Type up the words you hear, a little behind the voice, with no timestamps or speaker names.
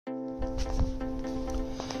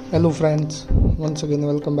Hello friends, once again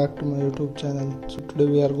welcome back to my YouTube channel. So today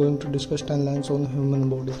we are going to discuss 10 lines on human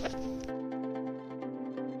body.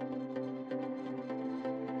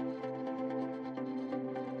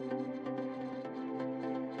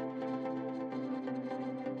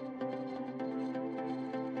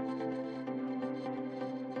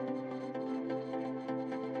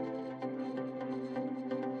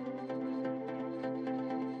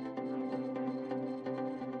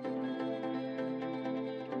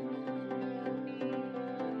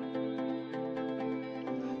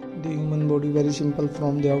 The human body very simple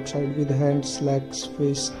from the outside with hands, legs,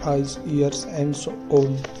 face, eyes, ears and so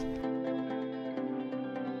on.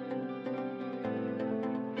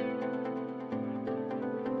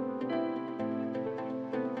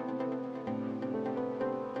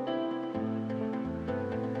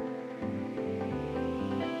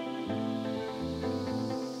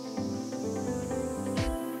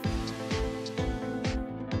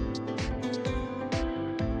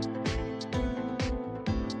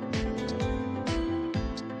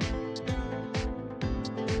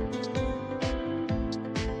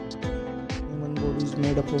 Body is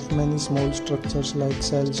made up of many small structures like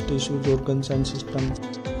cells, tissues, organs and systems.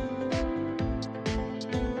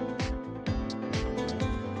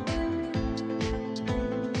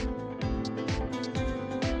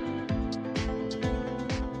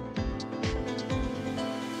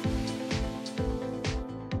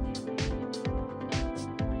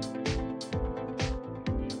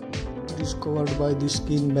 It is covered by the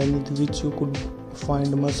skin beneath which you could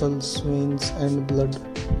find muscles, veins and blood.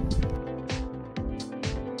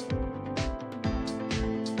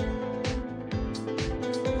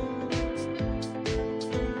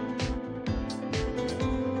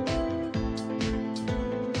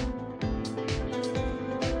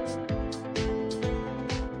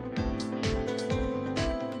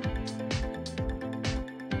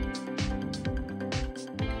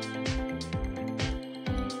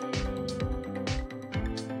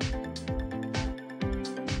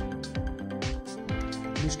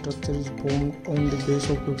 This structure is formed on the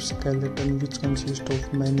base of its skeleton, which consists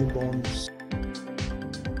of many bones.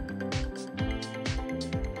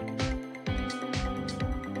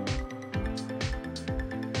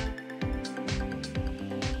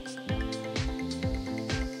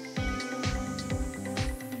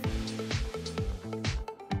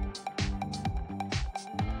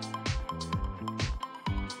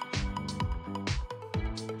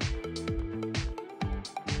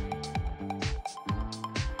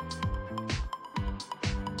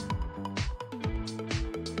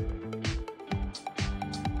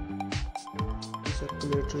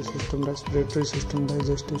 Circulatory system, respiratory system,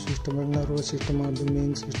 digestive system and nervous system are the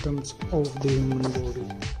main systems of the human body.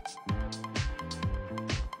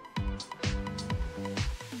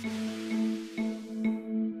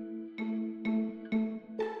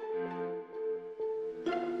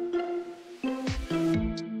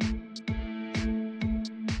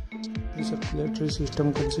 The circulatory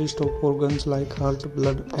system consists of organs like heart,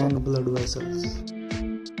 blood and blood vessels.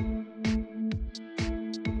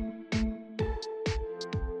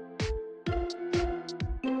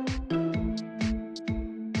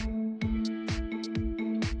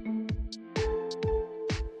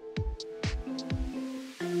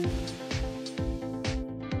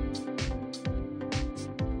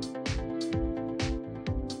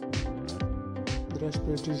 The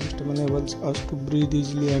respiratory system enables us to breathe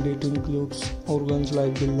easily and it includes organs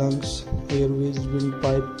like the lungs, airways,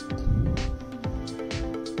 windpipe,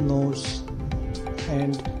 nose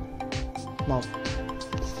and mouth.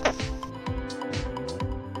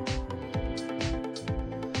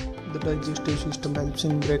 The digestive system helps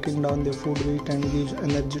in breaking down the food we eat and gives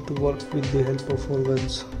energy to work with the help of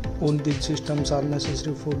organs. All these systems are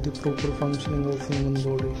necessary for the proper functioning of human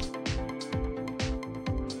body.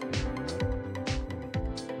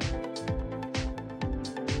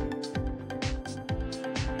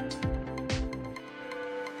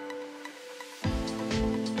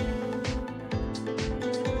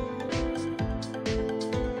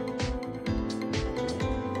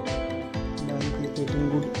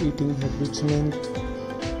 Good eating habits,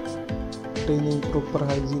 maintaining proper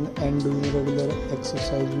hygiene and doing regular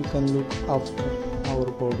exercise, we can look after our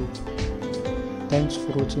body. Thanks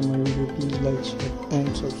for watching my video. Please like, share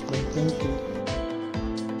and subscribe. Thank you.